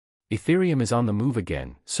Ethereum is on the move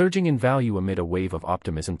again, surging in value amid a wave of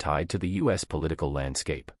optimism tied to the US political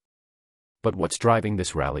landscape. But what's driving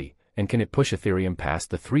this rally, and can it push Ethereum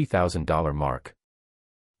past the $3,000 mark?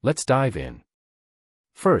 Let's dive in.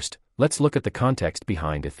 First, let's look at the context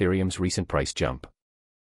behind Ethereum's recent price jump.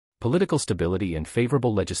 Political stability and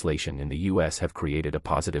favorable legislation in the US have created a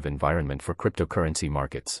positive environment for cryptocurrency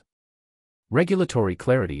markets. Regulatory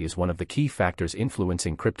clarity is one of the key factors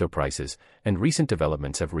influencing crypto prices, and recent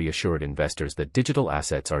developments have reassured investors that digital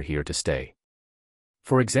assets are here to stay.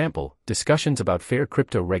 For example, discussions about fair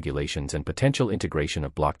crypto regulations and potential integration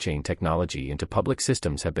of blockchain technology into public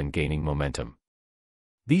systems have been gaining momentum.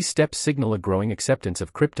 These steps signal a growing acceptance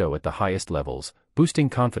of crypto at the highest levels, boosting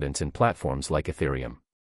confidence in platforms like Ethereum.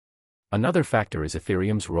 Another factor is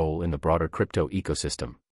Ethereum's role in the broader crypto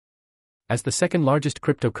ecosystem. As the second largest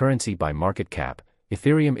cryptocurrency by market cap,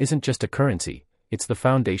 Ethereum isn't just a currency, it's the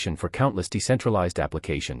foundation for countless decentralized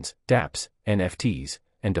applications, dApps, NFTs,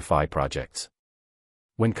 and DeFi projects.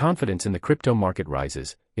 When confidence in the crypto market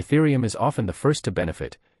rises, Ethereum is often the first to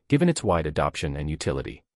benefit, given its wide adoption and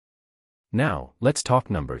utility. Now, let's talk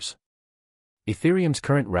numbers. Ethereum's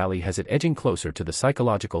current rally has it edging closer to the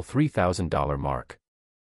psychological $3,000 mark.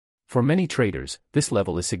 For many traders, this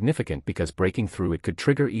level is significant because breaking through it could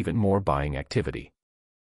trigger even more buying activity.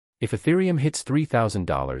 If Ethereum hits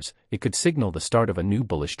 $3,000, it could signal the start of a new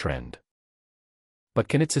bullish trend. But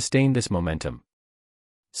can it sustain this momentum?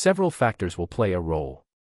 Several factors will play a role.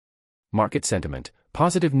 Market sentiment.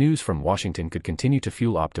 Positive news from Washington could continue to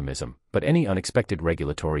fuel optimism, but any unexpected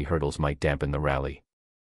regulatory hurdles might dampen the rally.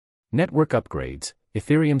 Network upgrades.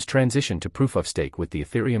 Ethereum's transition to proof-of-stake with the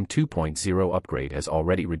Ethereum 2.0 upgrade has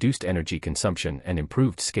already reduced energy consumption and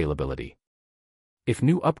improved scalability. If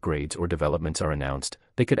new upgrades or developments are announced,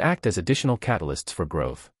 they could act as additional catalysts for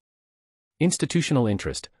growth. Institutional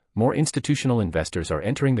interest. More institutional investors are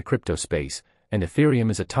entering the crypto space, and Ethereum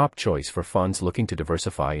is a top choice for funds looking to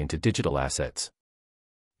diversify into digital assets.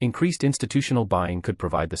 Increased institutional buying could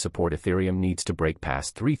provide the support Ethereum needs to break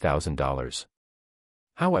past $3,000.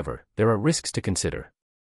 However, there are risks to consider.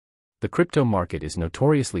 The crypto market is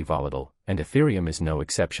notoriously volatile, and Ethereum is no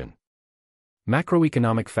exception.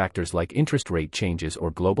 Macroeconomic factors like interest rate changes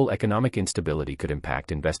or global economic instability could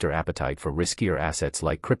impact investor appetite for riskier assets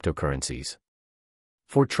like cryptocurrencies.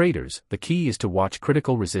 For traders, the key is to watch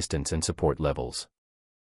critical resistance and support levels.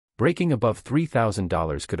 Breaking above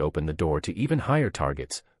 $3,000 could open the door to even higher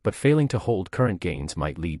targets, but failing to hold current gains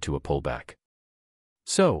might lead to a pullback.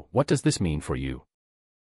 So, what does this mean for you?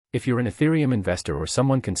 If you're an Ethereum investor or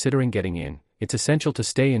someone considering getting in, it's essential to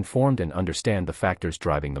stay informed and understand the factors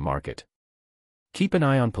driving the market. Keep an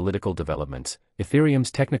eye on political developments,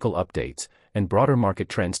 Ethereum's technical updates, and broader market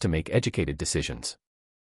trends to make educated decisions.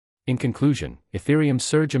 In conclusion, Ethereum's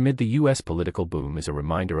surge amid the US political boom is a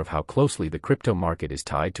reminder of how closely the crypto market is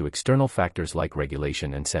tied to external factors like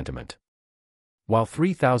regulation and sentiment. While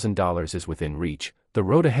 $3,000 is within reach, the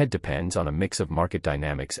road ahead depends on a mix of market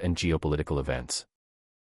dynamics and geopolitical events.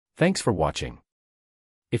 Thanks for watching.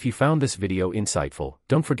 If you found this video insightful,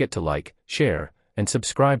 don't forget to like, share, and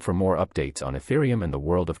subscribe for more updates on Ethereum and the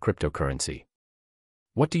world of cryptocurrency.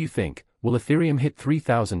 What do you think? Will Ethereum hit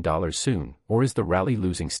 $3,000 soon, or is the rally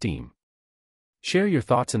losing steam? Share your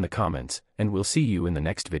thoughts in the comments, and we'll see you in the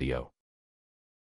next video.